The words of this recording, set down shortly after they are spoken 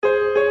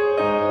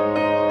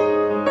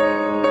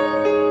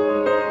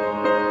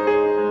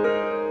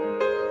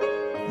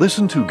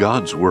Listen to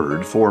God's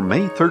Word for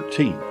May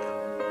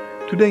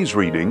 13th. Today's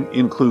reading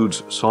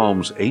includes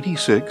Psalms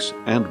 86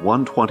 and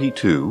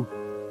 122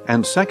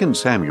 and 2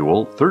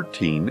 Samuel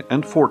 13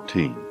 and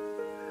 14.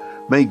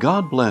 May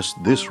God bless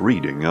this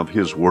reading of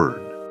His Word.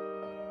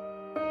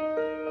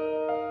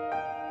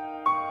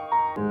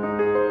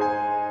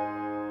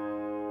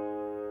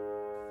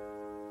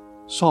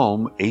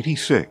 Psalm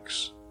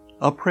 86,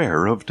 a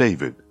prayer of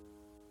David.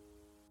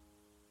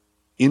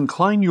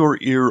 Incline your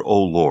ear,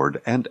 O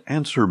Lord, and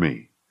answer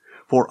me,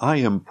 for I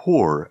am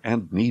poor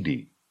and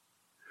needy.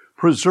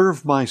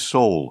 Preserve my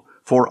soul,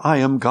 for I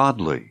am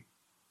godly.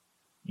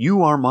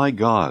 You are my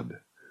God.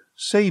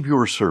 Save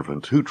your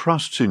servant who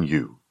trusts in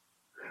you.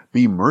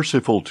 Be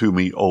merciful to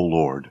me, O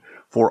Lord,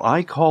 for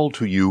I call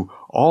to you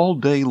all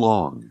day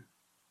long.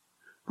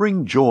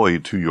 Bring joy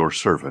to your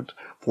servant,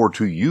 for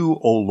to you,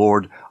 O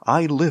Lord,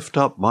 I lift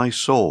up my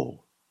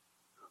soul.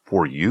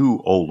 For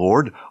you, O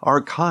Lord,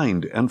 are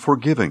kind and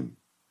forgiving,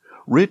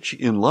 rich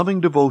in loving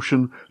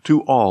devotion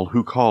to all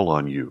who call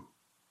on you.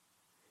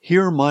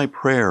 Hear my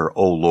prayer,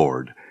 O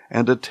Lord,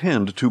 and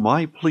attend to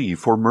my plea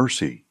for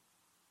mercy.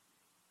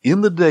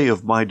 In the day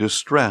of my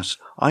distress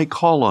I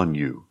call on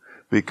you,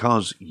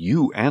 because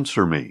you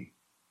answer me.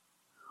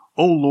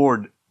 O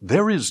Lord,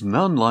 there is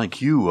none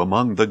like you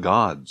among the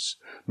gods,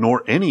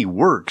 nor any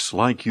works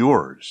like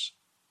yours.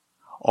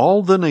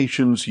 All the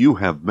nations you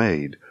have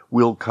made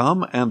will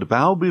come and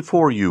bow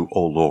before you,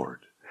 O Lord,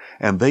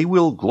 and they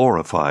will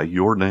glorify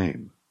your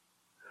name.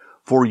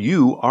 For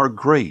you are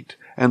great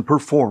and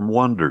perform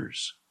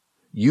wonders.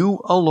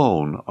 You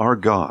alone are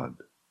God.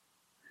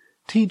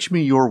 Teach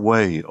me your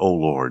way, O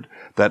Lord,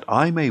 that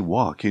I may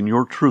walk in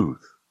your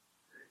truth.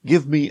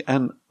 Give me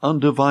an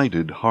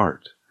undivided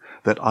heart,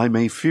 that I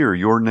may fear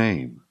your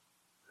name.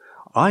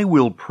 I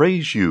will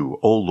praise you,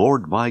 O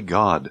Lord my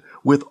God,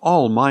 with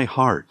all my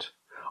heart.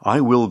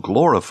 I will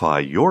glorify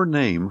your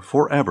name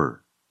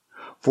forever.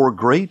 For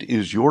great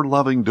is your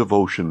loving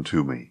devotion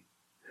to me.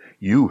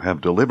 You have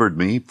delivered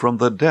me from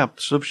the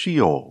depths of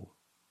Sheol.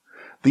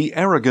 The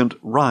arrogant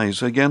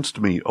rise against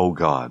me, O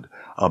God.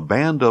 A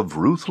band of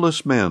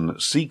ruthless men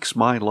seeks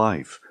my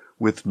life,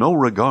 with no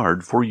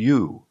regard for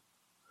you.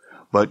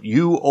 But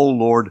you, O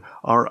Lord,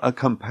 are a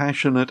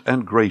compassionate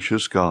and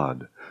gracious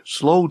God,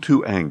 slow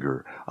to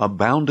anger,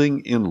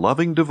 abounding in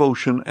loving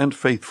devotion and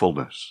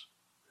faithfulness.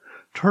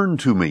 Turn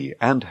to me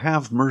and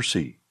have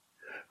mercy.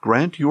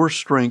 Grant your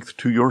strength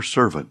to your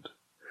servant.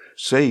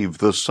 Save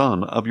the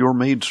son of your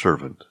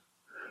maidservant.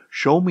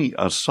 Show me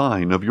a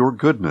sign of your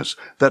goodness,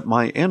 that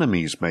my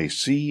enemies may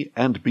see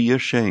and be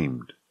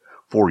ashamed.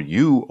 For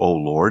you, O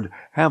Lord,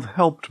 have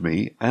helped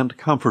me and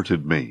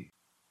comforted me.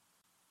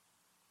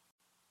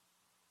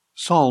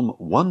 Psalm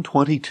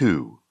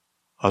 122,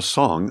 a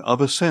Song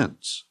of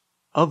Ascents,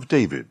 of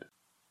David.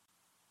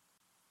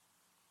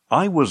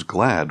 I was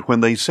glad when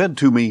they said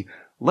to me,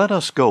 Let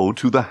us go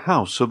to the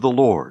house of the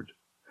Lord.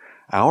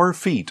 Our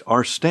feet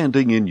are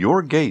standing in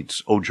your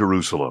gates, O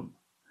Jerusalem.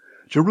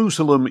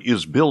 Jerusalem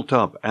is built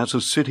up as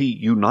a city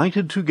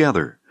united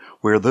together,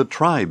 where the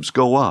tribes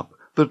go up,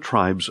 the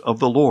tribes of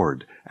the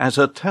Lord, as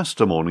a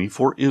testimony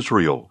for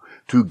Israel,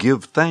 to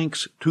give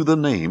thanks to the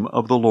name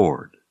of the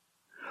Lord.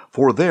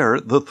 For there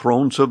the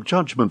thrones of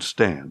judgment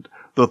stand,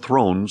 the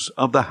thrones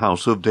of the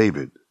house of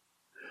David.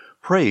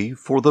 Pray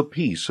for the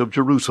peace of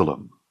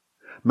Jerusalem.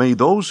 May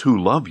those who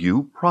love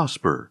you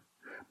prosper.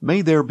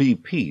 May there be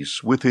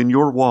peace within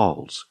your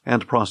walls,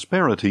 and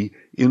prosperity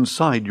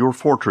inside your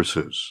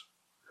fortresses.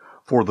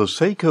 For the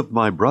sake of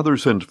my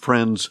brothers and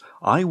friends,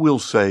 I will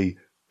say,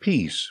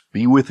 Peace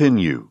be within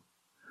you.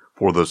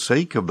 For the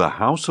sake of the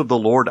house of the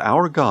Lord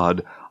our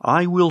God,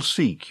 I will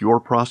seek your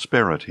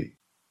prosperity.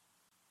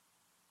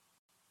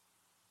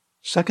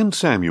 2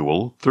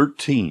 Samuel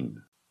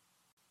 13.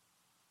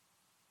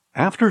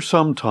 After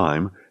some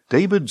time,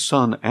 David's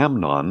son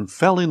Amnon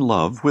fell in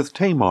love with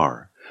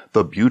Tamar,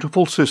 the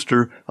beautiful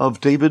sister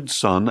of David's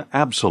son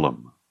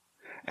Absalom.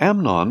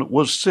 Amnon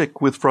was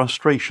sick with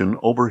frustration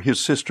over his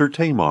sister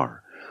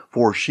Tamar,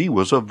 for she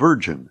was a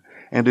virgin,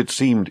 and it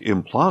seemed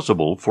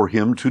implausible for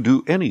him to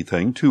do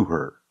anything to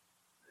her.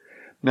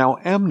 Now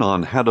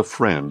Amnon had a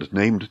friend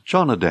named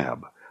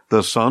Jonadab,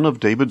 the son of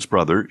David's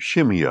brother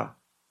Shimeah.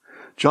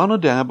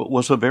 Jonadab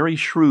was a very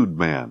shrewd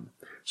man,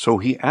 so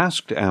he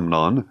asked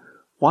Amnon,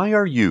 Why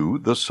are you,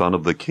 the son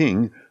of the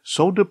king,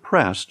 so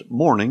depressed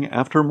morning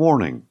after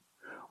morning?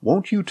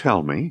 Won't you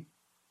tell me?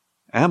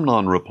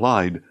 Amnon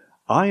replied,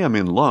 I am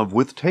in love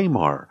with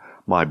Tamar,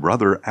 my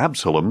brother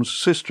Absalom's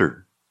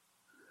sister.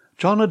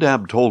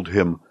 Jonadab told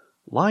him,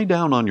 Lie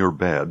down on your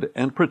bed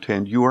and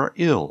pretend you are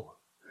ill.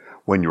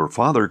 When your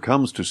father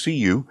comes to see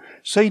you,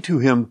 say to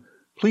him,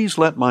 Please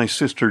let my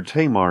sister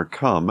Tamar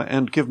come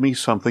and give me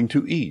something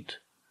to eat.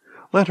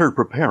 Let her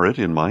prepare it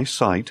in my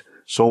sight,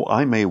 so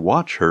I may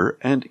watch her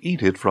and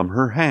eat it from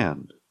her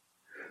hand.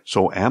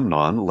 So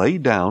Amnon lay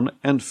down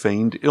and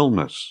feigned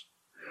illness.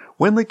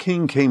 When the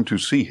king came to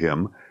see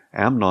him,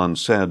 Amnon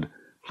said,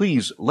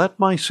 Please let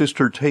my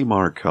sister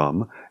Tamar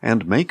come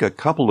and make a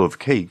couple of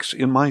cakes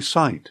in my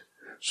sight,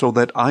 so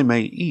that I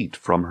may eat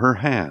from her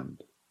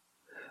hand.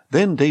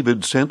 Then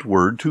David sent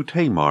word to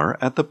Tamar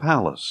at the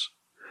palace,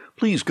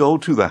 "Please go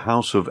to the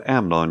house of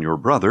Amnon your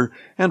brother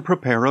and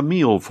prepare a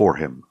meal for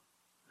him."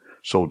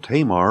 So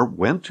Tamar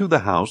went to the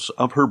house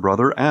of her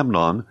brother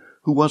Amnon,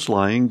 who was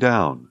lying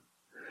down.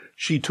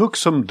 She took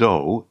some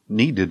dough,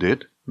 kneaded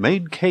it,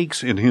 made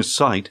cakes in his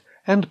sight,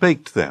 and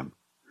baked them.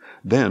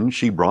 Then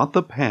she brought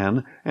the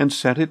pan and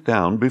set it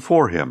down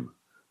before him,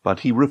 but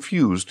he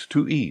refused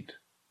to eat.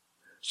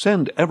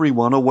 "Send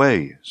everyone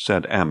away,"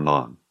 said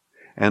Amnon,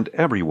 and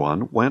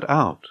everyone went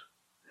out.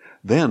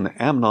 Then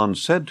Amnon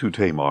said to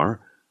Tamar,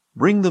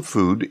 "Bring the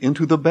food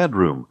into the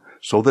bedroom,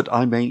 so that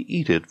I may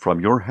eat it from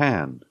your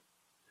hand."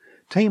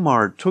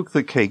 Tamar took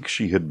the cake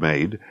she had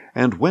made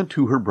and went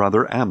to her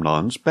brother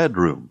Amnon's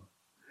bedroom.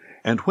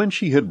 And when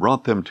she had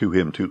brought them to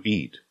him to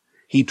eat,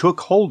 he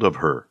took hold of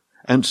her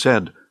and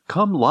said,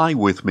 "Come lie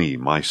with me,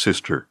 my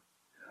sister."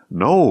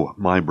 "No,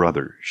 my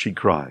brother," she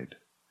cried.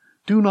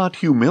 "Do not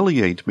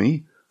humiliate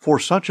me, for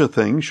such a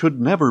thing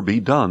should never be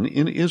done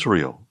in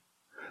Israel.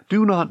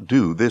 Do not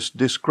do this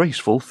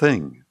disgraceful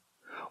thing.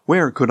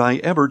 Where could I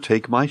ever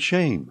take my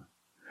shame?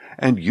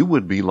 And you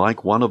would be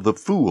like one of the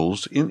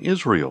fools in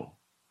Israel.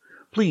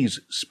 Please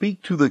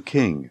speak to the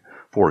king,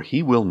 for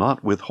he will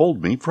not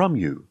withhold me from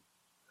you."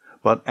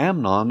 But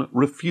Amnon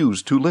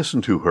refused to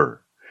listen to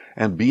her,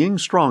 and being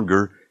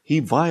stronger, he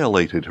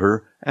violated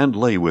her and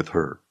lay with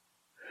her.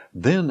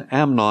 Then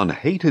Amnon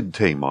hated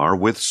Tamar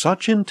with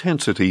such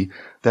intensity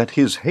that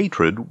his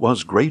hatred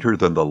was greater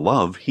than the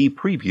love he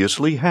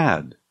previously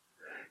had.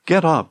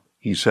 "Get up,"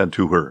 he said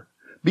to her,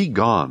 "be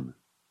gone."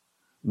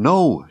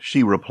 "No,"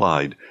 she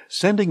replied,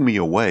 "sending me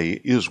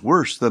away is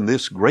worse than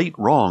this great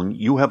wrong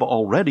you have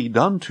already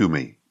done to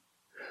me."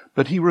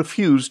 But he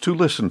refused to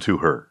listen to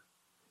her.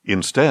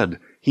 Instead,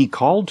 he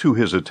called to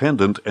his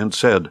attendant and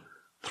said,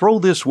 "Throw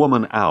this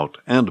woman out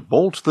and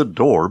bolt the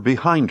door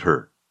behind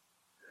her."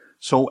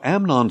 So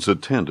Amnon's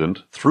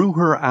attendant threw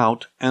her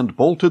out and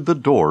bolted the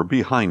door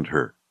behind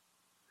her.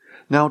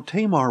 Now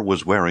Tamar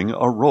was wearing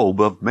a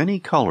robe of many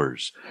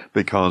colors,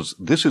 because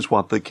this is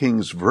what the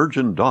king's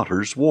virgin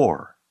daughters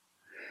wore.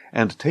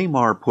 And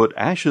Tamar put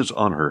ashes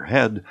on her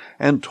head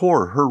and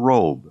tore her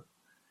robe.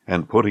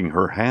 And putting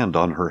her hand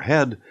on her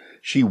head,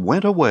 she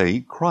went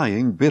away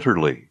crying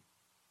bitterly.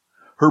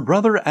 Her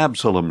brother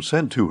Absalom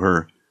said to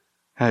her,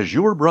 "Has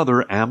your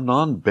brother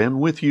Amnon been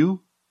with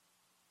you?"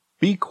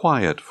 "Be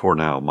quiet for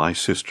now, my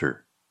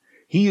sister.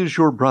 He is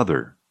your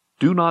brother.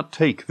 Do not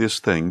take this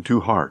thing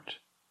to heart."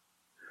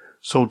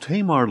 So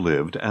Tamar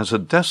lived as a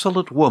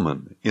desolate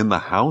woman in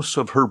the house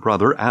of her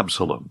brother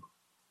Absalom.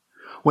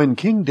 When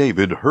King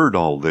David heard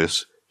all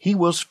this, he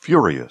was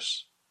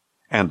furious.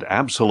 And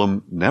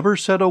Absalom never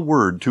said a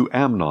word to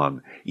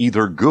Amnon,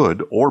 either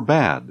good or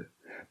bad,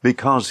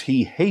 because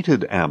he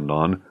hated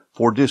Amnon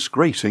for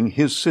disgracing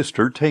his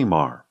sister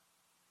Tamar.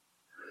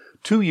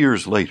 2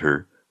 years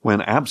later,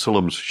 when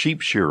Absalom's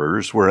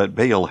sheep-shearers were at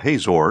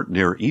Baal-Hazor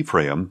near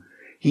Ephraim,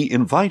 he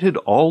invited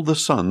all the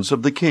sons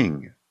of the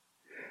king.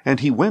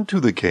 And he went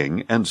to the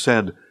king and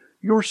said,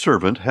 "Your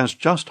servant has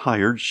just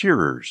hired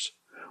shearers.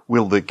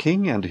 Will the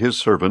king and his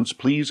servants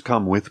please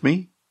come with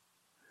me?"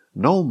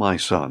 "No, my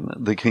son,"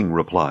 the king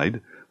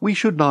replied, "we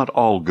should not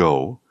all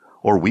go,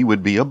 or we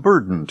would be a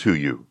burden to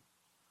you."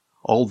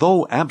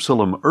 Although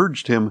Absalom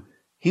urged him,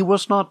 he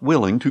was not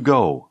willing to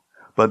go,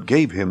 but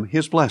gave him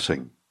his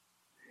blessing.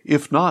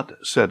 "If not,"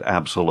 said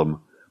Absalom,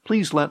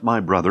 "please let my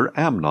brother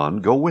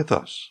Amnon go with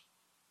us."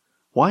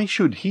 "Why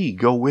should he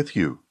go with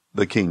you?"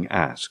 the king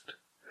asked.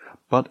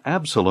 But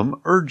Absalom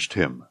urged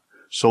him,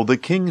 so the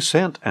king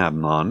sent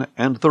Amnon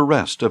and the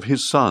rest of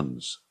his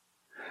sons.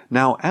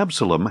 Now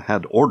Absalom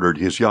had ordered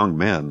his young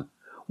men,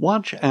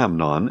 "Watch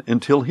Amnon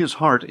until his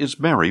heart is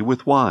merry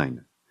with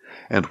wine.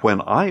 And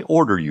when I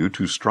order you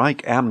to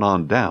strike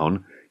Amnon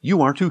down,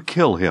 you are to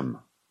kill him.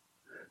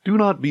 Do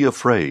not be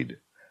afraid.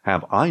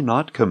 Have I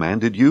not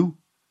commanded you?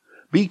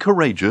 Be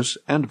courageous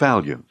and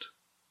valiant."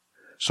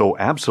 So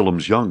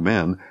Absalom's young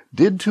men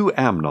did to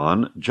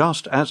Amnon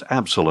just as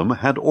Absalom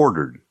had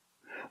ordered.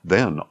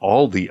 Then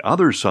all the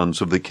other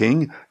sons of the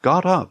king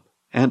got up,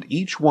 and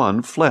each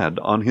one fled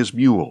on his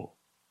mule.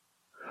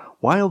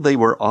 While they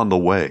were on the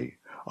way,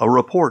 a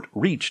report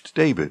reached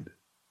David.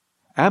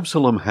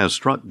 "Absalom has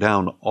struck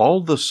down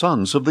all the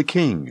sons of the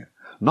king.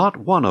 Not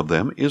one of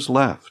them is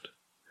left."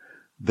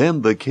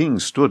 Then the king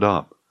stood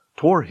up,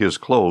 tore his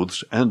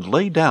clothes, and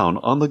lay down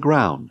on the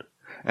ground,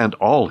 and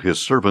all his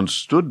servants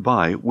stood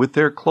by with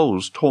their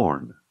clothes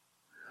torn.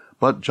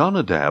 But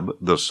Jonadab,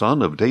 the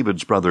son of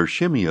David's brother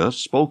Shimeah,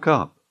 spoke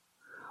up.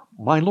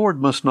 "My lord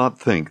must not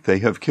think they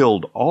have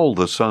killed all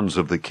the sons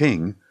of the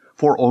king,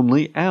 for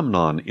only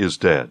Amnon is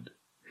dead.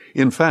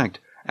 In fact,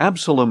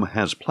 Absalom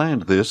has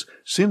planned this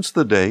since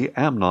the day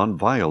Amnon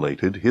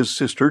violated his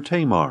sister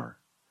Tamar.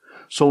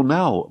 So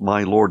now,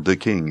 my lord the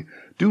king,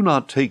 do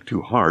not take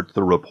to heart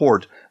the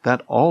report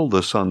that all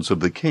the sons of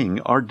the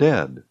king are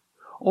dead.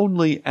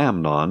 Only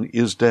Amnon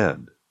is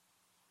dead."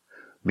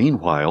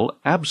 Meanwhile,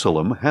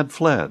 Absalom had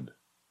fled.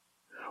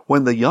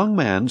 When the young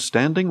man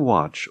standing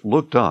watch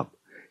looked up,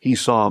 he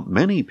saw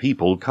many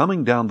people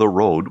coming down the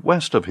road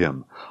west of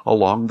him,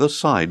 along the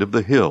side of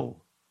the hill.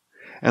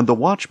 And the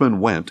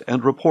watchman went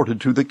and reported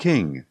to the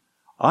king,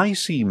 "I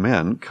see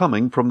men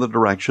coming from the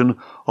direction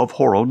of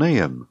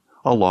Horonaim,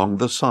 along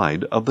the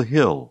side of the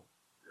hill."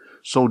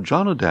 So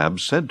Jonadab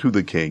said to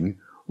the king,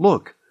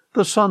 "Look,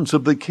 the sons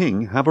of the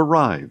king have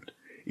arrived.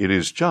 It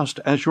is just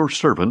as your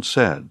servant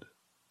said."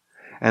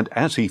 And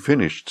as he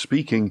finished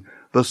speaking,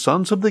 the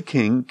sons of the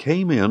king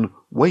came in,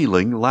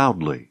 wailing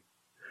loudly.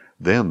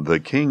 Then the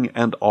king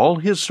and all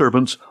his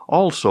servants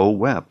also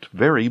wept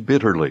very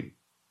bitterly.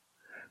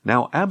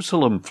 Now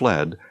Absalom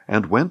fled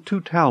and went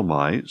to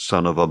Talmai,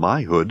 son of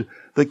Ammihud,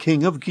 the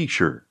king of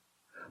Geshur.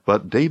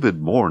 But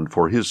David mourned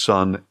for his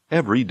son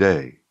every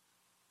day.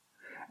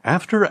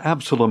 After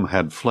Absalom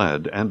had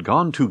fled and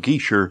gone to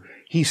Geshur,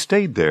 he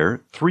stayed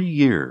there 3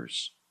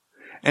 years.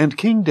 And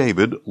King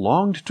David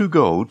longed to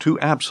go to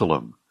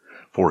Absalom,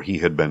 for he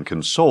had been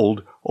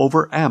consoled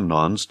over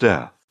Amnon's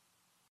death.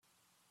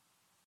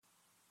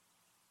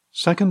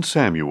 2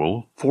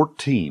 Samuel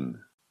 14.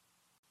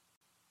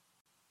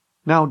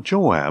 Now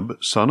Joab,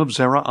 son of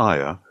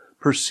Zeruiah,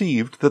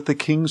 perceived that the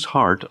king's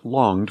heart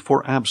longed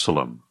for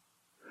Absalom.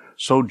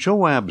 So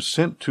Joab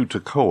sent to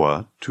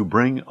Tekoa to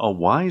bring a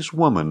wise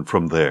woman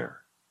from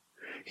there.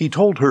 He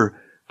told her,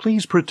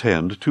 "Please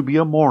pretend to be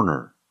a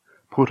mourner.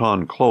 Put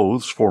on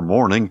clothes for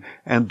mourning,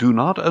 and do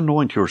not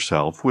anoint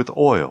yourself with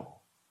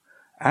oil.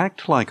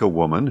 Act like a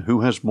woman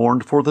who has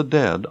mourned for the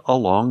dead a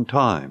long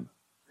time.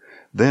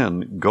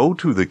 Then go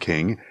to the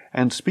king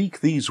and speak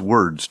these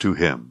words to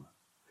him."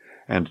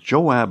 And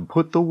Joab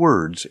put the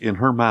words in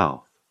her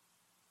mouth.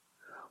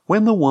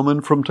 When the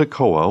woman from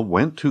Tekoa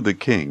went to the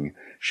king,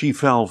 she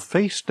fell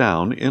face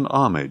down in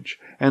homage,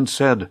 and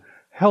said,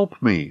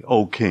 "Help me,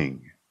 O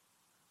king."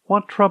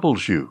 "What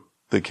troubles you?"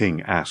 the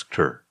king asked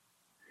her.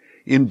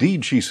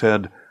 "Indeed," she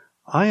said,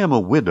 "I am a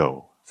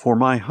widow, for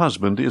my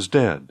husband is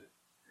dead.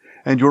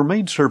 And your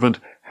maidservant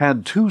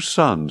had 2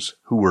 sons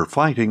who were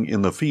fighting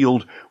in the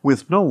field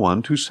with no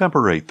one to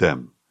separate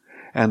them,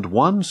 and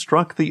one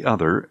struck the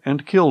other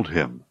and killed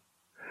him.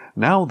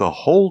 Now the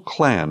whole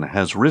clan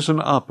has risen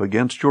up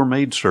against your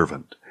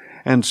maidservant,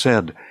 and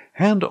said,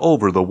 'Hand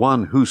over the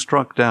one who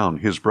struck down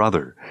his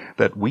brother,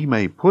 that we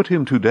may put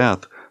him to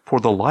death for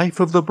the life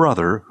of the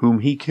brother whom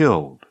he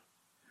killed.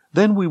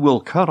 Then we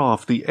will cut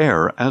off the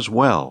heir as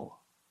well.'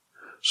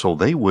 So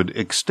they would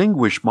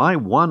extinguish my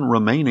one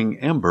remaining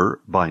ember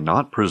by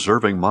not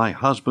preserving my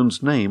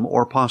husband's name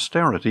or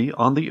posterity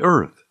on the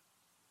earth."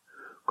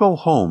 "Go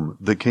home,"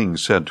 the king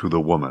said to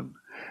the woman,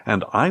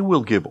 "and I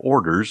will give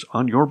orders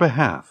on your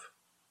behalf."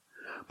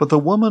 But the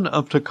woman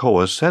of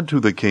Tekoa said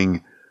to the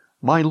king,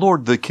 "My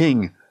lord the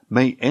king,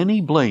 may any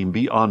blame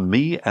be on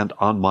me and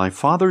on my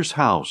father's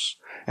house,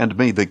 and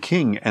may the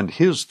king and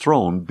his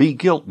throne be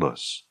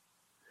guiltless."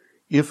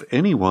 "If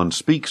anyone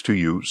speaks to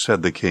you,"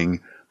 said the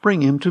king,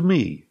 "bring him to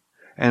me,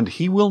 and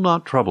he will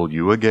not trouble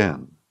you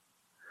again."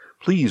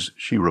 "Please,"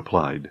 she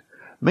replied,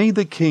 "may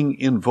the king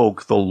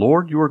invoke the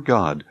Lord your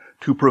God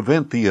to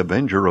prevent the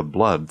avenger of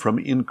blood from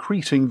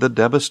increasing the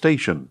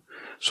devastation,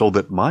 so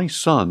that my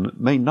son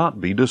may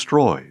not be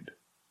destroyed."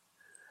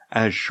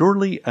 "As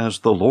surely as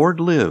the Lord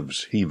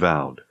lives," he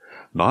vowed,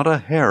 "not a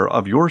hair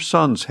of your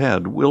son's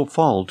head will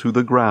fall to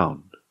the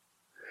ground."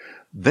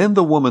 Then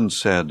the woman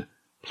said,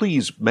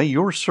 "Please, may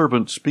your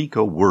servant speak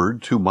a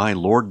word to my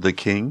lord the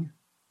king?"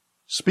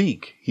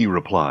 "Speak," he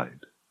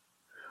replied.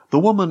 The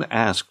woman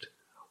asked,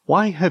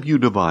 "Why have you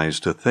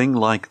devised a thing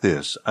like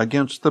this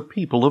against the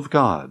people of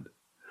God?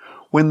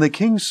 When the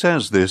king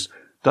says this,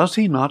 does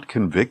he not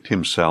convict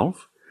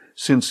himself,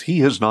 since he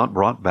has not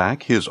brought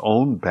back his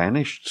own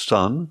banished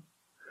son?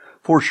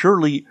 For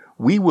surely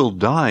we will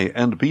die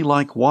and be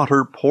like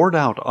water poured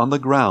out on the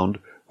ground,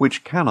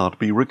 which cannot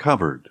be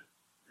recovered.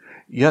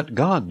 Yet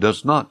God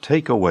does not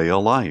take away a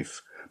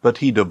life, but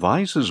he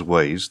devises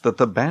ways that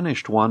the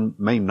banished one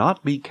may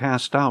not be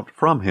cast out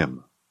from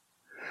him.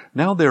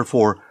 Now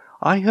therefore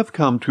I have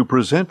come to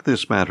present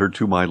this matter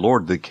to my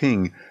lord the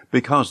king,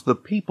 because the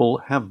people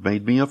have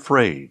made me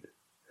afraid.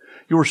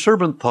 Your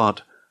servant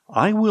thought,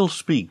 I will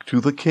speak to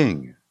the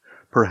king.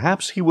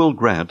 Perhaps he will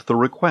grant the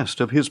request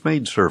of his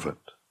maidservant.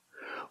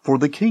 For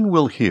the king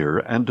will hear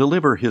and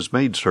deliver his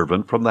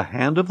maidservant from the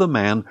hand of the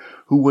man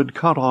who would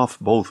cut off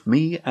both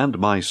me and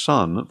my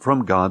son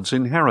from God's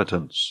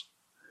inheritance.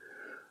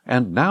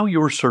 And now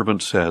your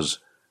servant says,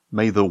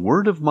 May the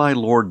word of my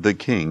lord the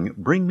king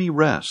bring me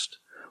rest,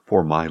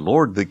 for my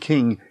lord the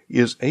king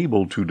is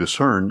able to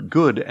discern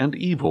good and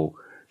evil,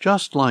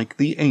 just like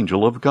the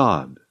angel of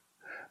God.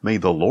 May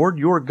the Lord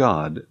your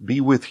God be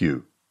with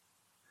you."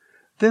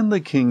 Then the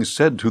king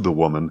said to the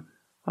woman,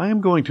 "I am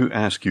going to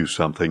ask you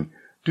something.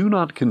 Do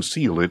not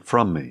conceal it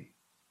from me."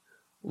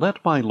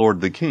 "Let my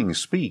lord the king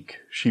speak,"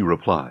 she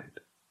replied.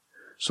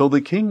 So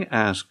the king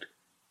asked,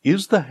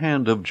 "Is the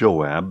hand of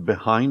Joab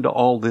behind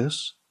all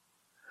this?"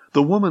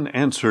 The woman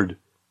answered,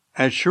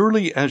 "As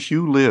surely as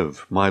you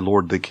live, my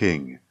lord the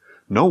king,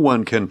 no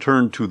one can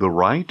turn to the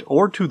right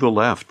or to the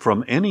left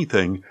from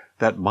anything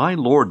that my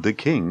lord the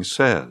king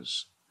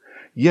says.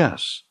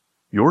 Yes,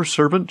 Your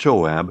servant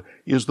Joab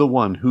is the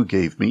one who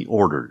gave me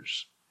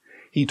orders.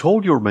 He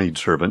told your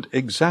maidservant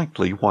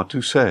exactly what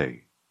to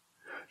say.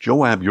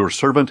 Joab your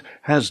servant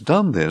has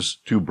done this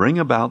to bring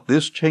about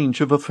this change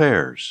of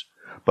affairs,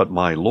 but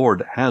my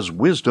lord has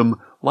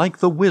wisdom like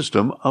the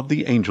wisdom of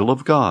the angel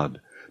of God,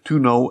 to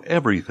know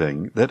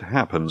everything that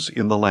happens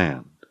in the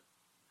land.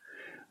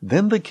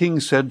 Then the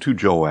king said to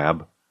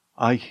Joab,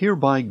 I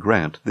hereby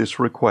grant this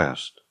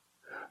request.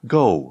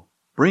 Go,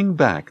 bring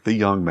back the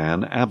young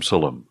man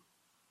Absalom.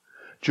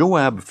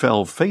 Joab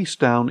fell face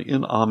down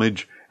in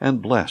homage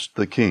and blessed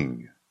the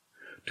king.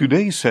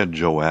 Today, said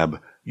Joab,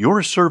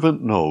 your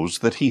servant knows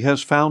that he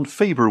has found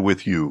favor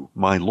with you,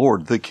 my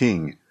lord the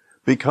king,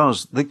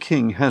 because the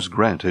king has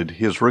granted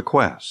his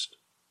request.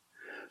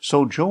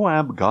 So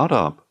Joab got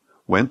up,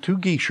 went to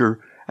Geshur,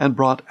 and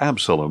brought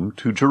Absalom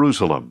to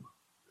Jerusalem.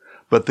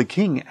 But the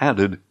king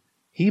added,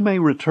 He may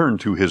return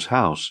to his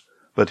house,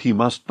 but he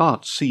must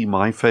not see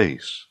my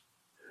face.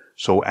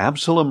 So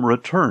Absalom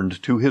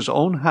returned to his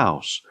own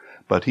house,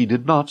 but he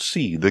did not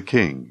see the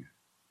king.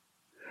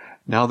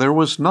 Now there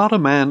was not a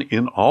man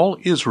in all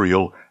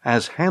Israel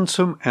as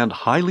handsome and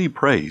highly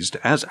praised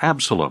as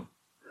Absalom.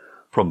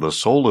 From the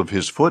sole of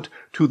his foot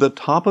to the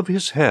top of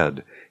his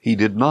head, he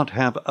did not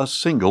have a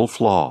single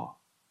flaw.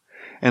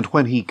 And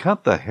when he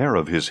cut the hair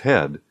of his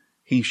head,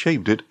 he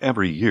shaved it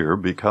every year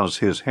because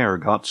his hair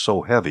got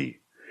so heavy.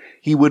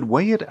 He would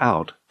weigh it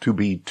out to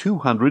be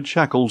 200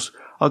 shekels,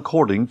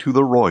 according to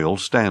the royal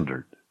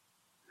standard.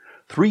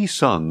 3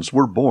 sons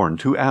were born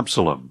to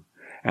Absalom,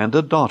 and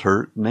a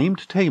daughter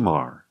named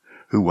Tamar,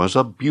 who was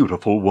a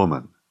beautiful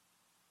woman.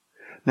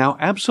 Now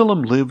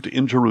Absalom lived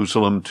in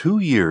Jerusalem 2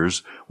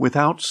 years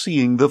without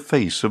seeing the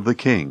face of the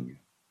king.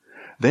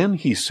 Then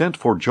he sent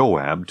for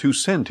Joab to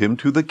send him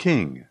to the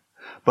king,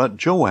 but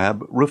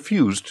Joab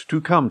refused to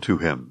come to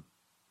him.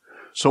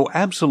 So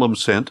Absalom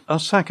sent a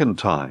second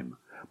time,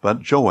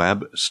 but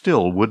Joab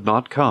still would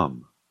not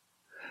come.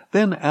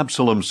 Then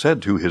Absalom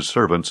said to his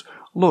servants,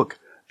 Look,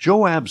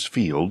 Joab's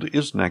field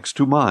is next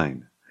to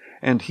mine,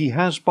 and he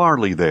has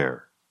barley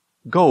there.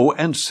 Go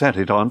and set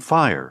it on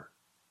fire.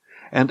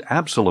 And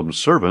Absalom's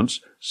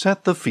servants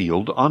set the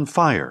field on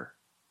fire.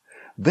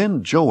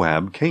 Then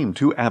Joab came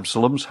to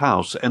Absalom's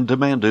house and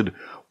demanded,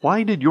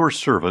 Why did your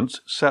servants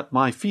set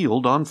my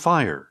field on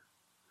fire?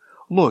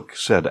 Look,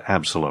 said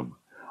Absalom,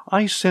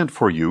 I sent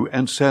for you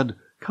and said,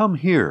 Come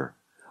here.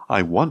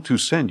 I want to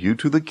send you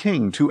to the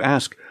king to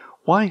ask,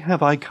 Why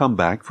have I come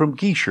back from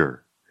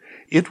Geshur?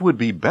 It would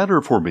be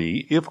better for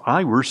me if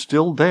I were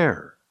still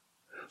there.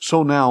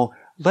 So now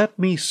let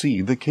me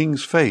see the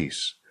king's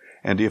face,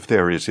 and if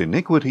there is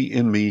iniquity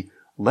in me,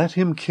 let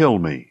him kill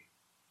me.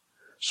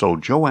 So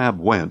Joab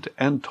went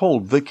and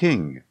told the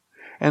king,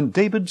 and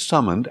David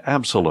summoned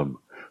Absalom,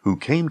 who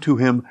came to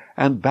him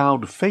and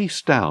bowed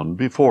face down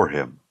before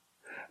him.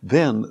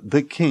 Then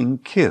the king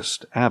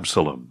kissed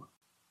Absalom.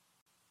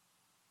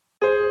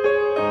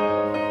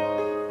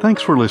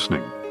 Thanks for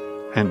listening,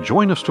 and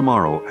join us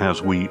tomorrow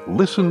as we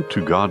listen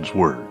to God's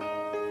Word.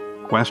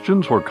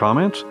 Questions or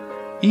comments?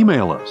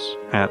 Email us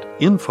at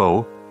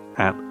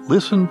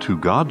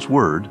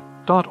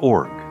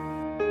info@listentogodsword.org.